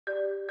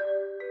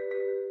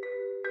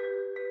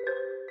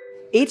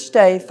Each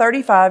day,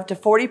 35 to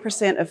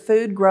 40% of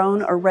food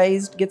grown or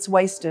raised gets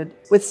wasted,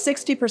 with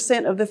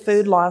 60% of the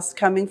food loss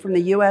coming from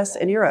the US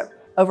and Europe.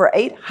 Over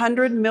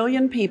 800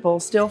 million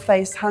people still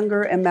face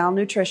hunger and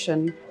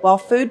malnutrition, while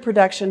food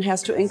production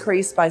has to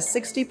increase by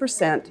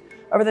 60%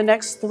 over the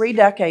next 3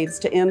 decades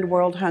to end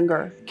world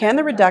hunger. Can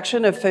the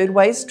reduction of food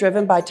waste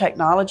driven by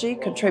technology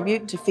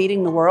contribute to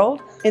feeding the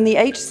world? In the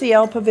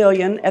HCL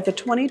Pavilion at the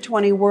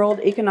 2020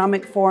 World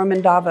Economic Forum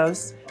in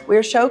Davos, we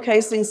are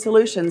showcasing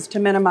solutions to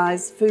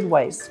minimize food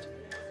waste.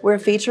 We're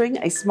featuring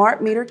a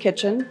smart meter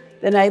kitchen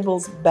that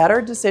enables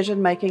better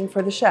decision-making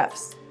for the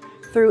chefs.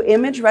 Through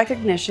image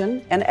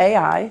recognition and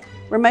AI,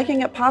 we're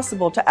making it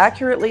possible to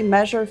accurately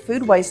measure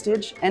food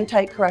wastage and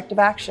take corrective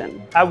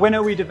action. At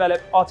Winner, we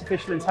develop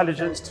artificial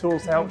intelligence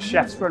tools to help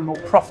chefs run more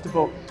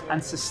profitable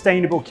and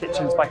sustainable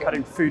kitchens by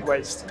cutting food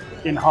waste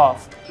in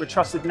half. We're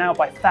trusted now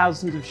by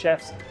thousands of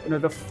chefs in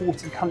over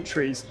 40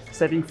 countries,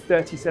 saving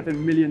 $37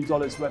 million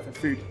worth of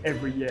food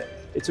every year.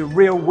 It's a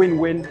real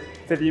win-win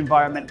for the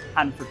environment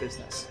and for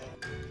business.